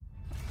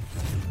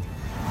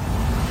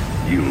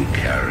You'll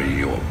carry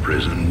your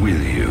prison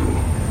with you.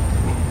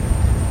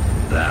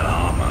 That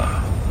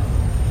armor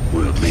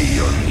will be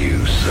your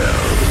new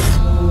cell.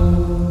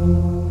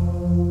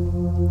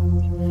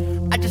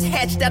 I just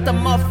hatched out the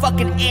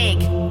motherfucking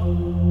egg.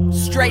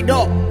 Straight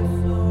up.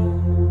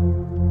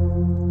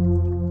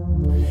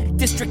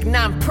 District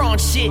 9 prawn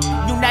shit.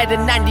 United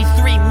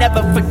 93,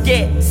 never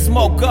forget.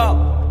 Smoke up.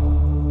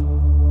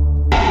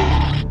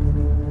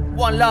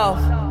 One love.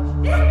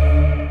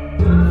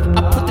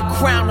 I put the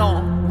crown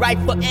on, right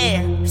for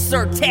air,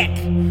 Sir Tech.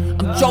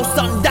 I'm Joe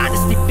Sutton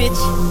Dynasty, bitch.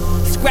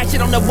 Scratch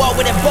it on the wall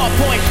with that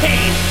ballpoint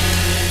pen.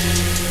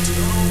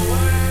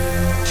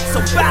 So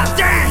bow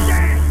down.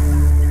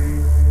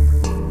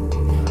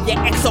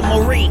 Yeah, Exo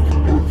Marine.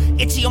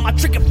 Itchy on my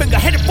trigger finger,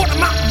 headed for the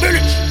mountain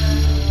village.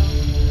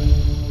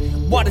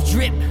 Water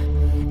drip,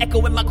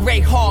 echo in my gray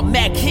hall,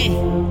 mad kid.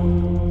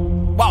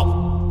 Whoa.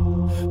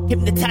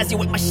 Hypnotize you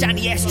with my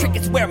shiny ass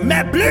trinkets, wear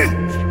mad bleed.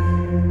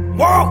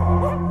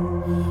 Whoa!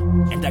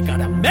 And I got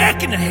a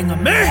Mac in the hanger,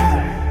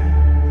 man.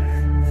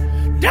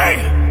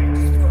 Damn!